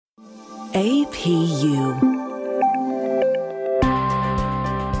APU.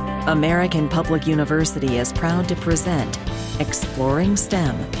 American Public University is proud to present Exploring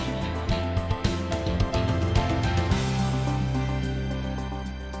STEM.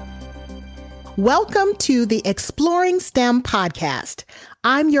 Welcome to the Exploring STEM podcast.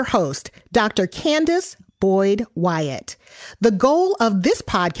 I'm your host, Dr. Candace Boyd Wyatt. The goal of this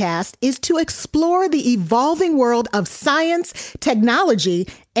podcast is to explore the evolving world of science, technology,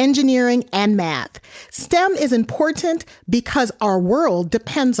 engineering, and math. STEM is important because our world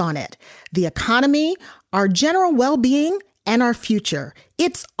depends on it. The economy, our general well-being, and our future.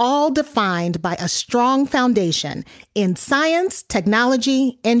 It's all defined by a strong foundation in science,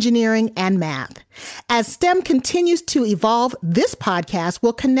 technology, engineering, and math. As STEM continues to evolve, this podcast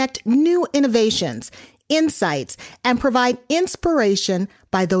will connect new innovations, insights, and provide inspiration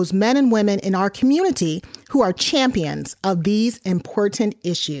by those men and women in our community who are champions of these important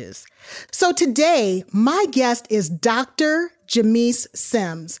issues. So today, my guest is Dr. Jahmise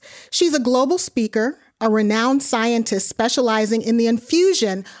Sims. She's a global speaker, a renowned scientist specializing in the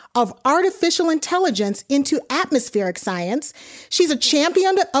infusion of artificial intelligence into atmospheric science. She's a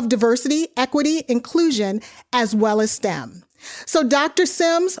champion of diversity, equity, inclusion, as well as STEM. So Dr.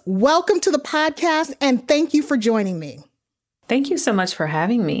 Sims, welcome to the podcast and thank you for joining me. Thank you so much for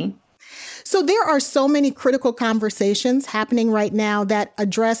having me. So there are so many critical conversations happening right now that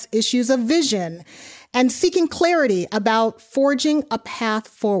address issues of vision and seeking clarity about forging a path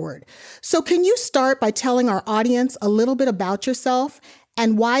forward. So can you start by telling our audience a little bit about yourself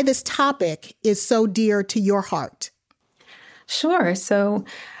and why this topic is so dear to your heart? Sure. So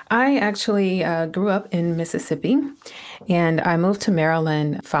I actually grew up in Mississippi, and I moved to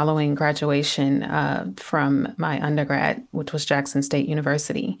Maryland following graduation from my undergrad, which was Jackson State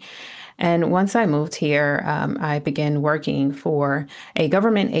University. And once I moved here, I began working for a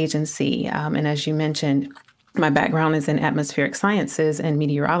government agency. And as you mentioned, my background is in atmospheric sciences and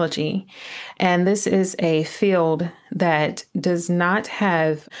meteorology. And this is a field that does not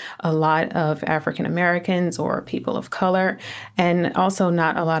have a lot of African Americans or people of color, and also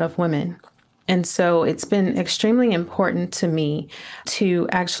not a lot of women. And so it's been extremely important to me to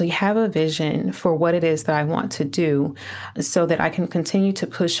actually have a vision for what it is that I want to do so that I can continue to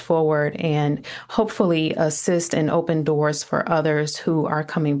push forward and hopefully assist and open doors for others who are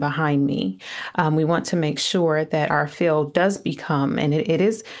coming behind me. We want to make sure that our field does become, and it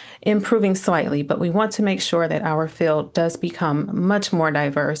is improving slightly, but we want to make sure that our field does become much more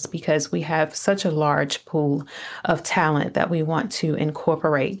diverse because we have such a large pool of talent that we want to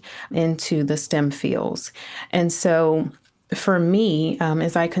incorporate into the STEM fields. And so for me,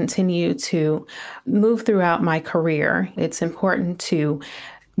 as I continue to move throughout my career, it's important to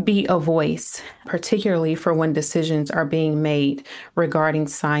be a voice, particularly for when decisions are being made regarding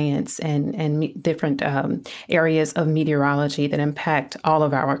science and different areas of meteorology that impact all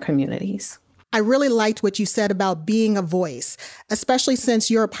of our communities. I really liked what you said about being a voice, especially since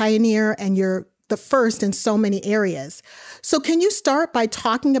you're a pioneer and you're the first in so many areas. So can you start by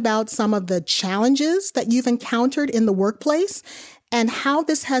talking about some of the challenges that you've encountered in the workplace and how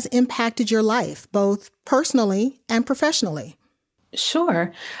this has impacted your life, both personally and professionally?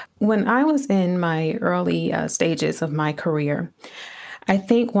 Sure. When I was in my early stages of my career, I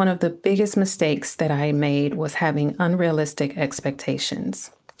think one of the biggest mistakes that I made was having unrealistic expectations.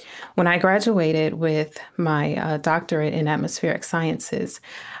 When I graduated with my doctorate in atmospheric sciences,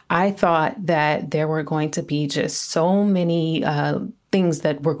 I thought that there were going to be just so many things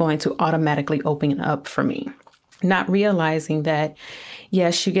that were going to automatically open up for me. Not realizing that,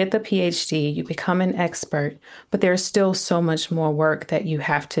 yes, you get the PhD, you become an expert, but there's still so much more work that you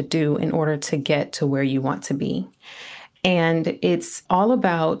have to do in order to get to where you want to be. And it's all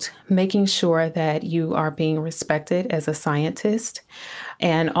about making sure that you are being respected as a scientist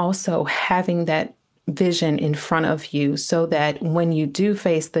and also having that vision in front of you so that when you do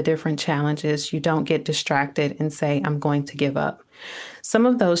face the different challenges, you don't get distracted and say, I'm going to give up. Some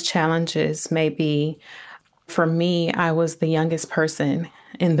of those challenges may be, for me, I was the youngest person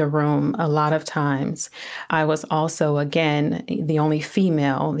in the room a lot of times. I was also, again, the only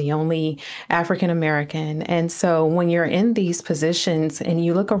female, the only African American. And so when you're in these positions and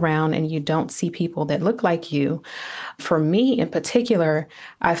you look around and you don't see people that look like you, for me in particular,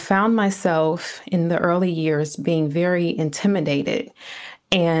 I found myself in the early years being very intimidated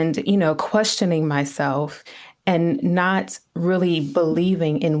and, questioning myself and not really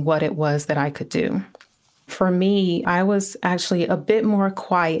believing in what it was that I could do. For me, I was actually a bit more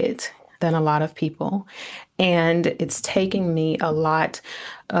quiet than a lot of people. And it's taking me a lot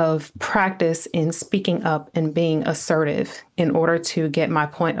of practice in speaking up and being assertive in order to get my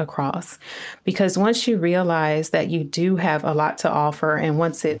point across. Because once you realize that you do have a lot to offer, and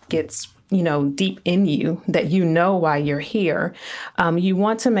once it gets deep in you, that you know why you're here, you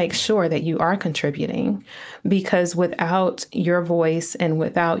want to make sure that you are contributing, because without your voice and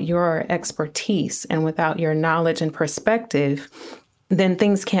without your expertise and without your knowledge and perspective, then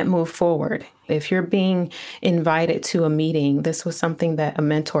things can't move forward. If you're being invited to a meeting, this was something that a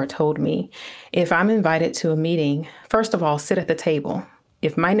mentor told me. If I'm invited to a meeting, first of all, sit at the table.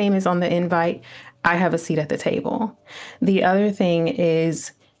 If my name is on the invite, I have a seat at the table. The other thing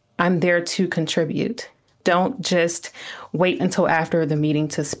is, I'm there to contribute. Don't just wait until after the meeting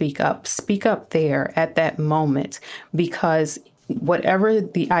to speak up. Speak up there at that moment, because whatever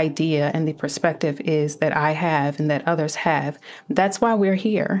the idea and the perspective is that I have and that others have, that's why we're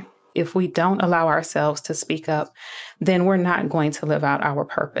here. If we don't allow ourselves to speak up, then we're not going to live out our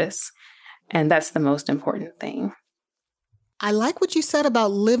purpose. And that's the most important thing. I like what you said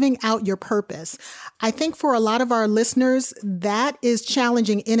about living out your purpose. I think for a lot of our listeners, that is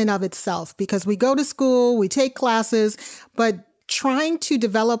challenging in and of itself, because we go to school, we take classes, but trying to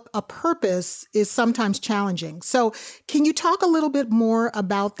develop a purpose is sometimes challenging. So can you talk a little bit more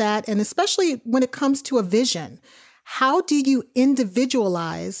about that? And especially when it comes to a vision, how do you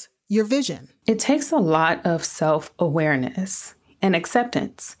individualize your vision? It takes a lot of self-awareness and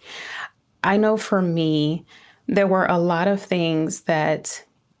acceptance. I know for me, there were a lot of things that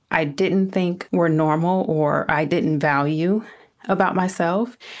I didn't think were normal or I didn't value about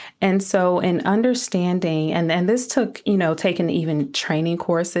myself. And so in understanding, and this took, taking even training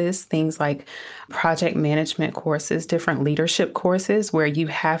courses, things like project management courses, different leadership courses, where you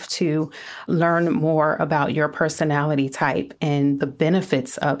have to learn more about your personality type and the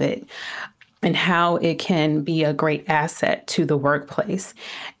benefits of it, and how it can be a great asset to the workplace.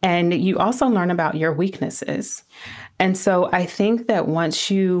 And you also learn about your weaknesses. And so I think that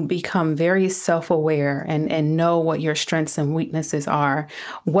once you become very self-aware and know what your strengths and weaknesses are,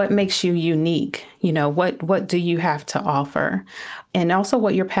 what makes you unique, what do you have to offer, and also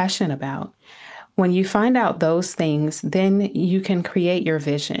what you're passionate about. When you find out those things, then you can create your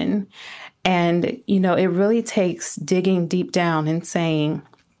vision. And, it really takes digging deep down and saying,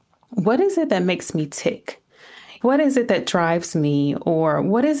 what is it that makes me tick? What is it that drives me? Or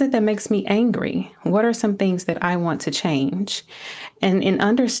what is it that makes me angry? What are some things that I want to change? And in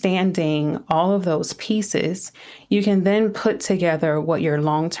understanding all of those pieces, you can then put together what your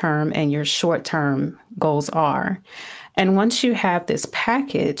long-term and your short-term goals are. And once you have this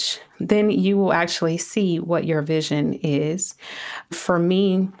package, then you will actually see what your vision is. For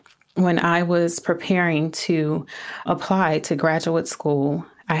me, when I was preparing to apply to graduate school,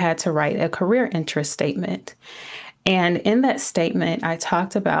 I had to write a career interest statement. And in that statement, I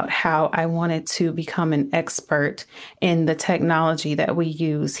talked about how I wanted to become an expert in the technology that we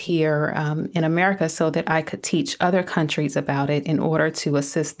use here in America, so that I could teach other countries about it in order to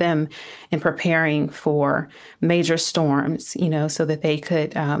assist them in preparing for major storms, so that they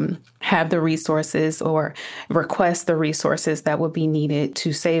could have the resources or request the resources that would be needed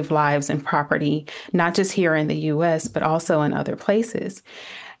to save lives and property, not just here in the U.S., but also in other places.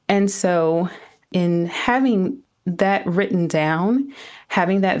 And so in having that written down,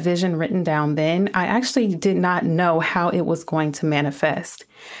 having that vision written down, then I actually did not know how it was going to manifest.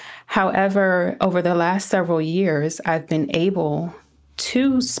 However, over the last several years, I've been able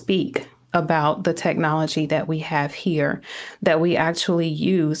to speak about the technology that we have here, that we actually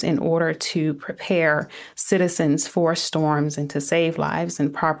use in order to prepare citizens for storms and to save lives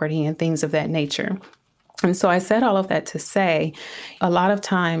and property and things of that nature. And so I said all of that to say, a lot of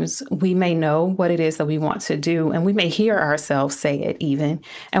times we may know what it is that we want to do, and we may hear ourselves say it even,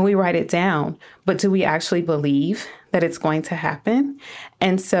 and we write it down. But do we actually believe that it's going to happen?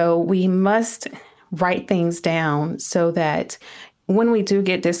 And so we must write things down so that when we do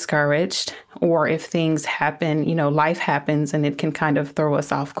get discouraged, or if things happen, life happens and it can kind of throw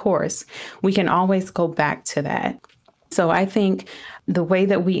us off course, we can always go back to that. So I think the way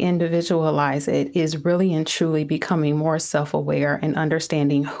that we individualize it is really and truly becoming more self-aware and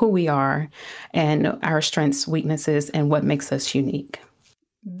understanding who we are and our strengths, weaknesses, and what makes us unique.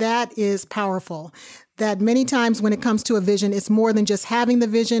 That is powerful. That many times when it comes to a vision, it's more than just having the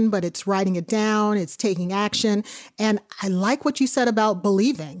vision, but it's writing it down, it's taking action. And I like what you said about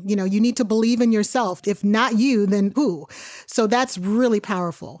believing. You need to believe in yourself. If not you, then who? So that's really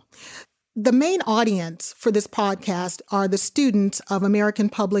powerful. The main audience for this podcast are the students of American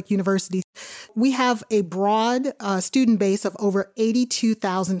Public University. We have a broad student base of over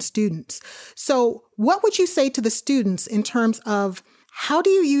 82,000 students. So what would you say to the students in terms of how do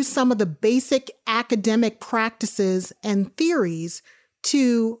you use some of the basic academic practices and theories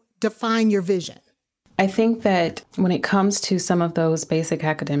to define your vision? I think that when it comes to some of those basic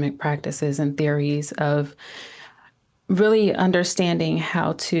academic practices and theories of really understanding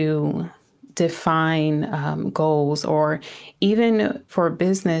how to define goals, or even for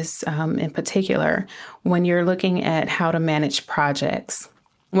business in particular, when you're looking at how to manage projects.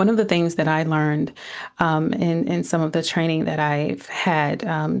 One of the things that I learned in some of the training that I've had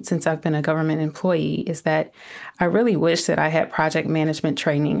since I've been a government employee is that I really wish that I had project management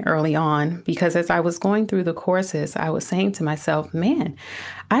training early on, because as I was going through the courses, I was saying to myself, man,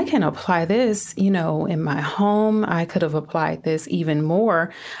 I can apply this, in my home. I could have applied this even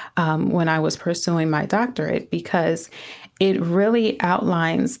more when I was pursuing my doctorate, because it really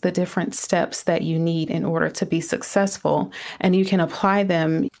outlines the different steps that you need in order to be successful, and you can apply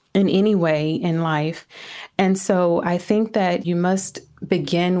them in any way in life. And so I think that you must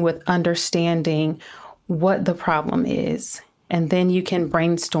begin with understanding what the problem is. And then you can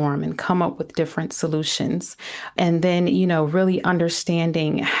brainstorm and come up with different solutions. And then, really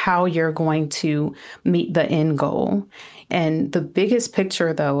understanding how you're going to meet the end goal. And the biggest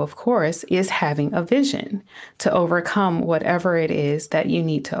picture, though, of course, is having a vision to overcome whatever it is that you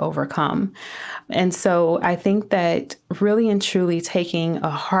need to overcome. And so I think that really and truly taking a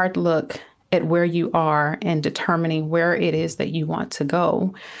hard look at where you are and determining where it is that you want to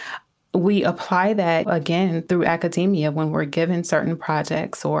go. We apply that, again, through academia when we're given certain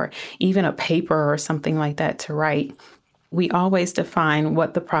projects or even a paper or something like that to write. We always define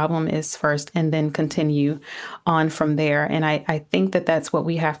what the problem is first and then continue on from there. And I think that that's what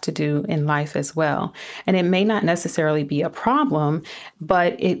we have to do in life as well. And it may not necessarily be a problem,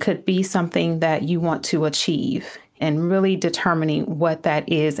 but it could be something that you want to achieve, and really determining what that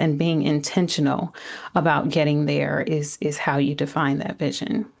is and being intentional about getting there is how you define that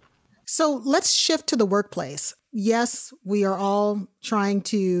vision. So let's shift to the workplace. Yes, we are all trying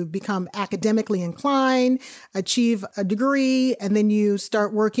to become academically inclined, achieve a degree, and then you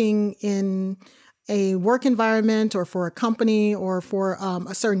start working in a work environment or for a company or for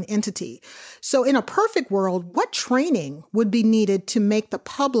a certain entity. So in a perfect world, what training would be needed to make the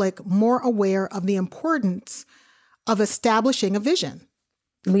public more aware of the importance of establishing a vision?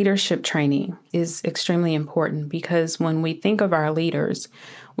 Leadership training is extremely important, because when we think of our leaders,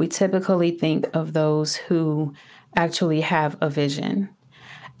 we typically think of those who actually have a vision.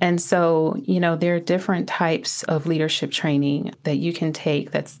 And so, there are different types of leadership training that you can take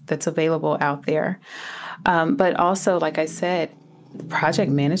that's available out there. But also, like I said,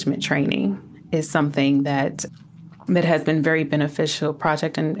 project management training is something that has been very beneficial,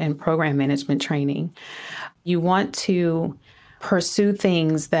 project and program management training. You want to pursue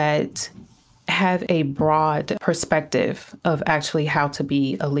things that have a broad perspective of actually how to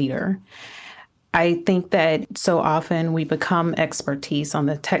be a leader. I think that so often we become expertise on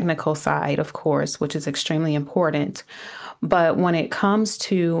the technical side, of course, which is extremely important. But when it comes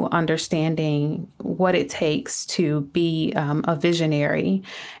to understanding what it takes to be a visionary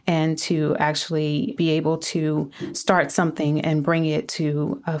and to actually be able to start something and bring it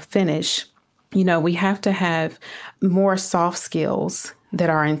to a finish, we have to have more soft skills that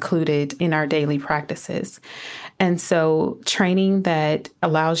are included in our daily practices. And so training that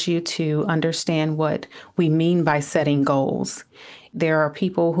allows you to understand what we mean by setting goals. There are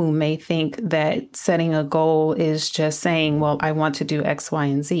people who may think that setting a goal is just saying, well, I want to do X, Y,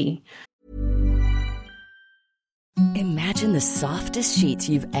 and Z. Imagine the softest sheets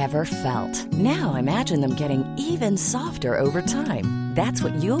you've ever felt. Now imagine them getting even softer over time. That's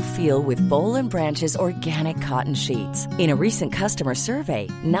what you'll feel with Boll & Branch's organic cotton sheets. In a recent customer survey,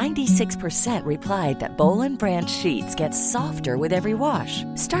 96% replied that Boll & Branch sheets get softer with every wash.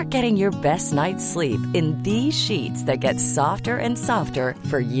 Start getting your best night's sleep in these sheets that get softer and softer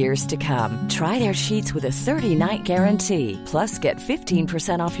for years to come. Try their sheets with a 30-night guarantee. Plus, get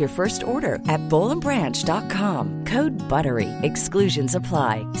 15% off your first order at bollandbranch.com. Code BUTTERY. Exclusions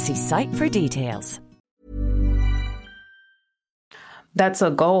apply. See site for details. That's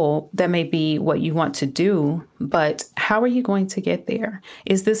a goal that may be what you want to do, but how are you going to get there?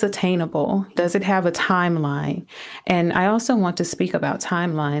 Is this attainable? Does it have a timeline? And I also want to speak about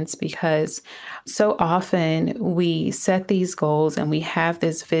timelines, because so often we set these goals and we have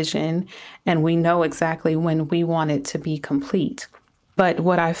this vision and we know exactly when we want it to be complete. But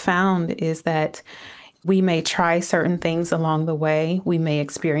what I found is that We may try certain things along the way. We may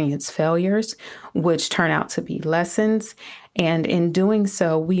experience failures, which turn out to be lessons. And in doing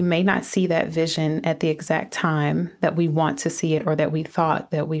so, we may not see that vision at the exact time that we want to see it or that we thought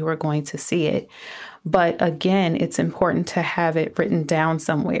that we were going to see it. But again, it's important to have it written down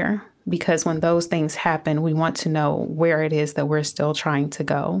somewhere, because when those things happen, we want to know where it is that we're still trying to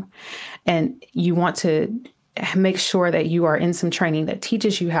go. And you want to make sure that you are in some training that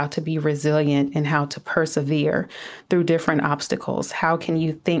teaches you how to be resilient and how to persevere through different obstacles. How can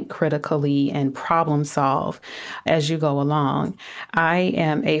you think critically and problem solve as you go along? I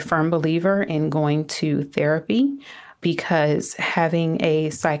am a firm believer in going to therapy, because having a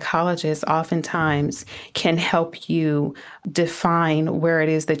psychologist oftentimes can help you define where it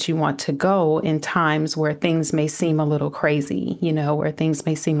is that you want to go in times where things may seem a little crazy, where things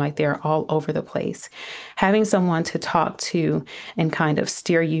may seem like they're all over the place. Having someone to talk to and kind of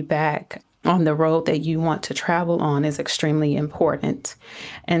steer you back on the road that you want to travel on is extremely important.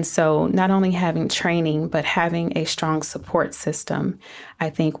 And so not only having training, but having a strong support system,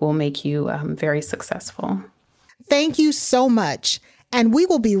 I think will make you very successful. Thank you so much. And we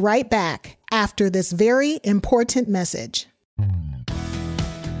will be right back after this very important message.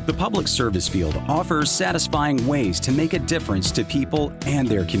 The public service field offers satisfying ways to make a difference to people and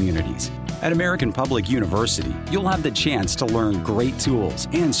their communities. At American Public University, you'll have the chance to learn great tools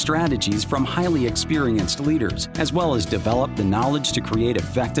and strategies from highly experienced leaders, as well as develop the knowledge to create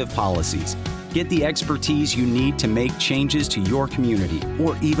effective policies. Get the expertise you need to make changes to your community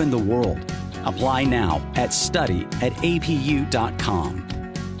or even the world. Apply now at study@apu.com.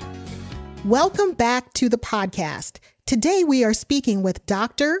 Welcome back to the podcast. Today we are speaking with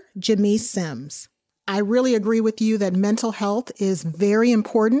Dr. Jamese Sims. I really agree with you that mental health is very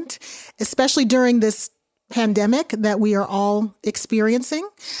important, especially during this pandemic that we are all experiencing.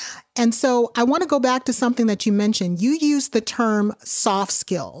 And so I want to go back to something that you mentioned. You used the term soft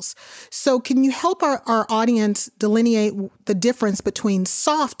skills. So can you help our audience delineate the difference between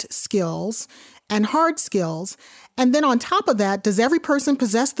soft skills and hard skills? And then on top of that, does every person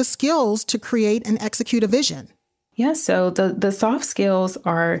possess the skills to create and execute a vision? Yeah, so the soft skills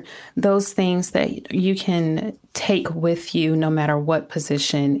are those things that you can take with you no matter what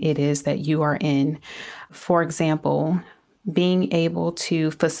position it is that you are in. For example, being able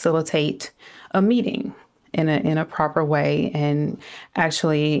to facilitate a meeting in a proper way and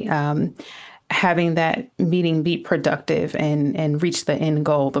actually having that meeting be productive and reach the end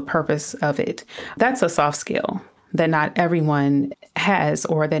goal, the purpose of it. That's a soft skill that not everyone has,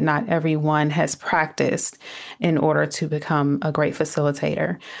 or that not everyone has practiced in order to become a great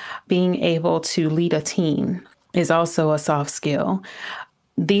facilitator. Being able to lead a team is also a soft skill.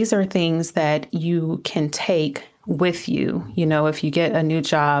 These are things that you can take with you. If you get a new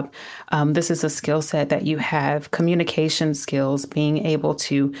job, this is a skill set that you have. Communication skills, being able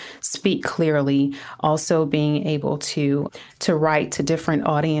to speak clearly, also being able to write to different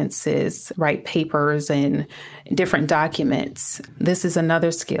audiences, write papers and different documents. This is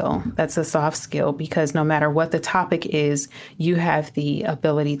another skill that's a soft skill, because no matter what the topic is, you have the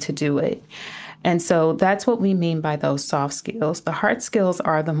ability to do it. And so that's what we mean by those soft skills. The hard skills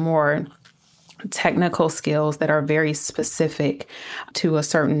are the more technical skills that are very specific to a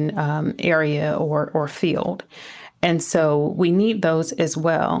certain area or field. And so we need those as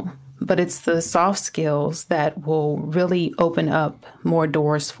well. But it's the soft skills that will really open up more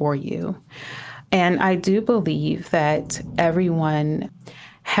doors for you. And I do believe that everyone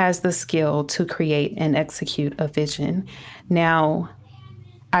has the skill to create and execute a vision. Now,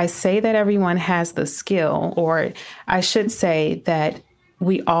 I say that everyone has the skill, or I should say that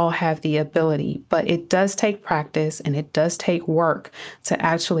we all have the ability, but it does take practice and it does take work to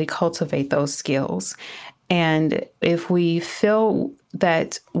actually cultivate those skills. And if we feel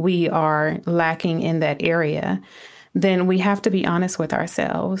that we are lacking in that area, then we have to be honest with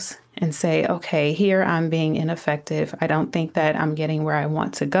ourselves and say, okay, here I'm being ineffective. I don't think that I'm getting where I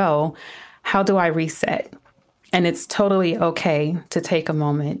want to go. How do I reset? And it's totally okay to take a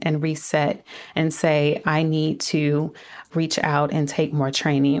moment and reset and say, I need to reach out and take more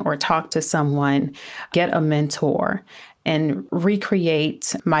training or talk to someone, get a mentor, and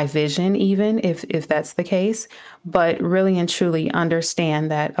recreate my vision, even if that's the case. But really and truly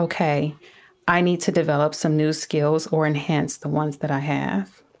understand that, okay, I need to develop some new skills or enhance the ones that I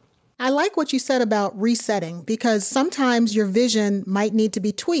have. I like what you said about resetting, because sometimes your vision might need to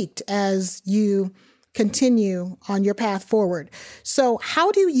be tweaked as you continue on your path forward. So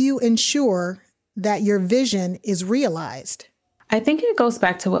how do you ensure that your vision is realized? I think it goes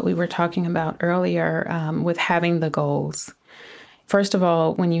back to what we were talking about earlier with having the goals. First of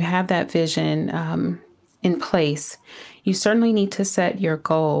all, when you have that vision, in place, you certainly need to set your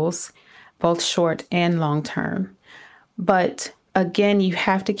goals, both short and long term. But again, you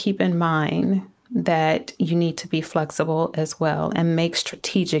have to keep in mind that you need to be flexible as well and make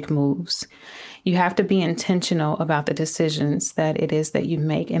strategic moves. You have to be intentional about the decisions that it is that you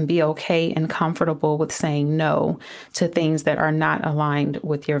make and be okay and comfortable with saying no to things that are not aligned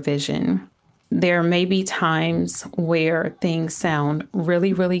with your vision. There may be times where things sound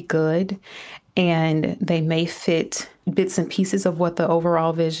really, really good and they may fit bits and pieces of what the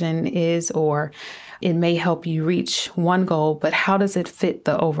overall vision is, or it may help you reach one goal, but how does it fit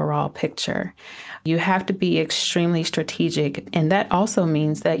the overall picture? You have to be extremely strategic. And that also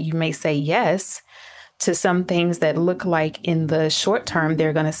means that you may say yes to some things that look like in the short term,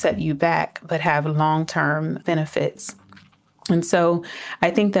 they're going to set you back, but have long-term benefits. And so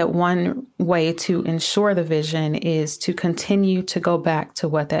I think that one way to ensure the vision is to continue to go back to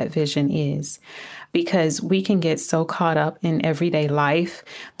what that vision is, because we can get so caught up in everyday life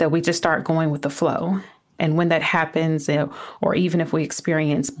that we just start going with the flow. And when that happens, or even if we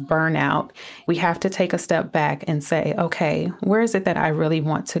experience burnout, we have to take a step back and say, okay, where is it that I really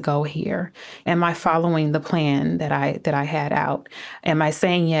want to go here? Am I following the plan that I had out? Am I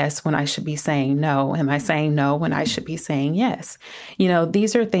saying yes when I should be saying no? Am I saying no when I should be saying yes?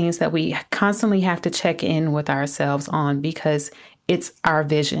 These are things that we constantly have to check in with ourselves on, because it's our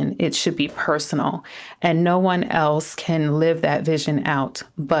vision. It should be personal, and no one else can live that vision out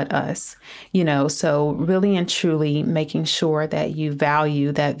but us. So really and truly making sure that you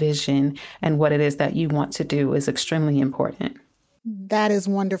value that vision and what it is that you want to do is extremely important. That is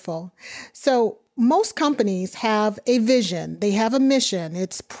wonderful. So most companies have a vision. They have a mission.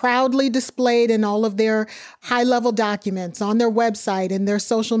 It's proudly displayed in all of their high-level documents, on their website, and their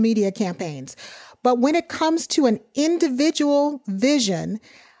social media campaigns. But when it comes to an individual vision,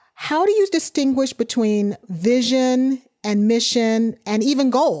 how do you distinguish between vision and mission and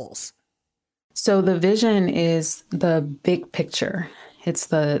even goals? So the vision is the big picture. It's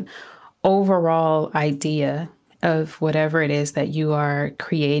the overall idea of whatever it is that you are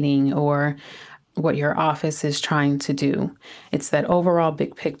creating or what your office is trying to do. It's that overall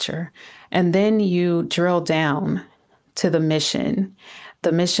big picture. And then you drill down to the mission.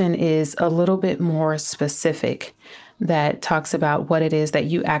 The mission is a little bit more specific, that talks about what it is that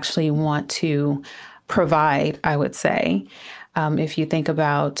you actually want to provide, I would say. If you think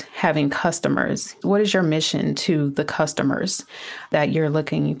about having customers, what is your mission to the customers that you're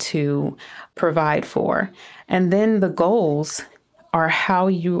looking to provide for? And then the goals are how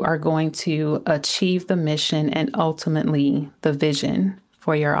you are going to achieve the mission and ultimately the vision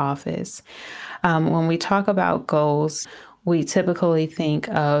for your office. When we talk about goals, we typically think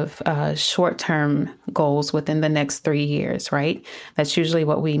of short-term goals within the next 3 years, right? That's usually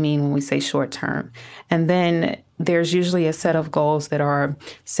what we mean when we say short-term. And then there's usually a set of goals that are,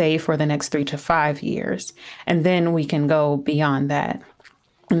 say, for the next 3 to 5 years. And then we can go beyond that.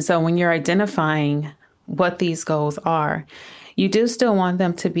 And so when you're identifying what these goals are, you do still want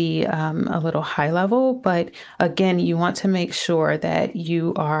them to be a little high level, but again, you want to make sure that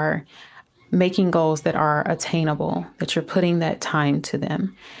you are making goals that are attainable, that you're putting that time to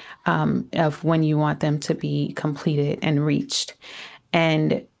them of when you want them to be completed and reached.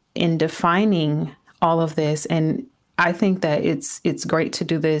 And in defining all of this, and I think that it's great to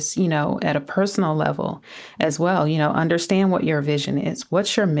do this, at a personal level as well. Understand what your vision is.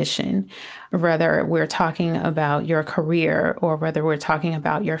 What's your mission? Whether we're talking about your career or whether we're talking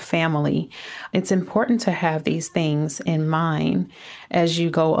about your family, it's important to have these things in mind as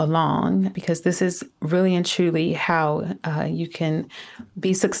you go along, because this is really and truly how you can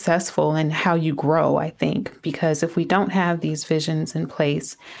be successful and how you grow, I think. Because if we don't have these visions in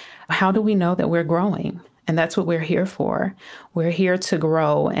place, how do we know that we're growing? And that's what we're here for. We're here to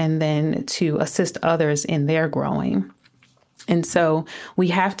grow and then to assist others in their growing. And so we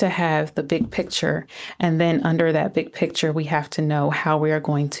have to have the big picture. And then under that big picture, we have to know how we are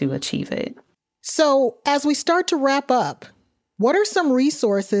going to achieve it. So as we start to wrap up, what are some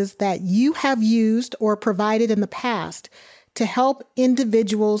resources that you have used or provided in the past to help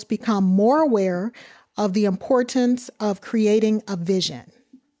individuals become more aware of the importance of creating a vision?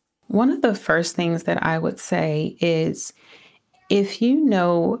 One of the first things that I would say is, if you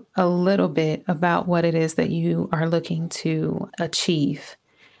know a little bit about what it is that you are looking to achieve,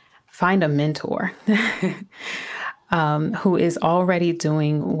 find a mentor who is already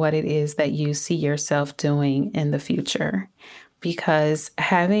doing what it is that you see yourself doing in the future. Because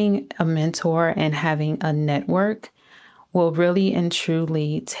having a mentor and having a network will really and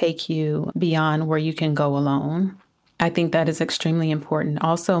truly take you beyond where you can go alone. I think that is extremely important.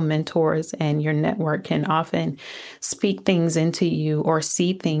 Also, mentors and your network can often speak things into you or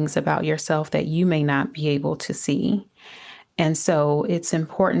see things about yourself that you may not be able to see. And so it's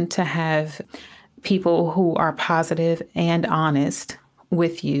important to have people who are positive and honest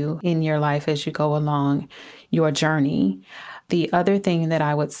with you in your life as you go along your journey. The other thing that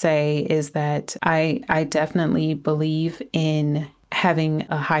I would say is that I definitely believe in having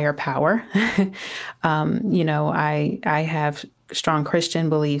a higher power. I have strong Christian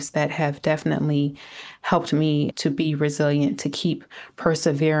beliefs that have definitely helped me to be resilient, to keep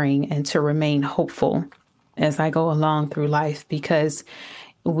persevering, and to remain hopeful as I go along through life, because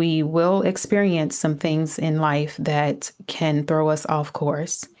we will experience some things in life that can throw us off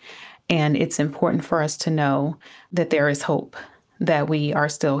course. And it's important for us to know that there is hope, that we are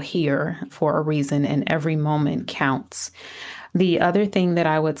still here for a reason, and every moment counts. The other thing that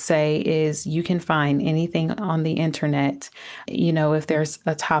I would say is you can find anything on the internet. If there's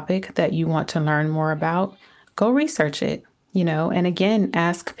a topic that you want to learn more about, go research it, and again,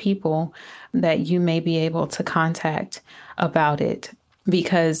 ask people that you may be able to contact about it,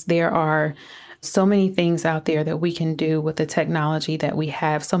 because there are so many things out there that we can do with the technology that we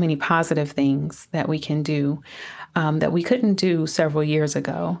have, so many positive things that we can do that we couldn't do several years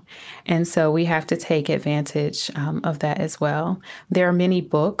ago. And so we have to take advantage of that as well. There are many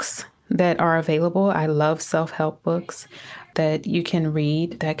books that are available. I love self-help books that you can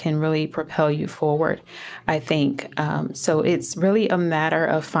read that can really propel you forward, I think. So it's really a matter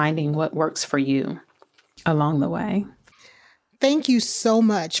of finding what works for you along the way. Thank you so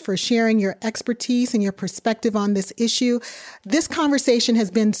much for sharing your expertise and your perspective on this issue. This conversation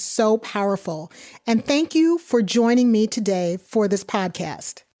has been so powerful. And thank you for joining me today for this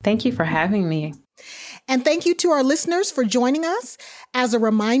podcast. Thank you for having me. And thank you to our listeners for joining us. As a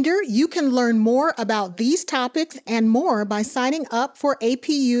reminder, you can learn more about these topics and more by signing up for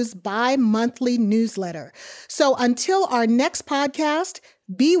APU's bi-monthly newsletter. So until our next podcast,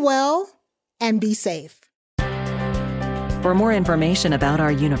 be well and be safe. For more information about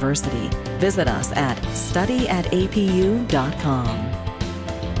our university, visit us at studyatapu.com.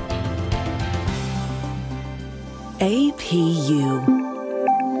 APU,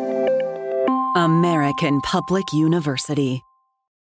 American Public University.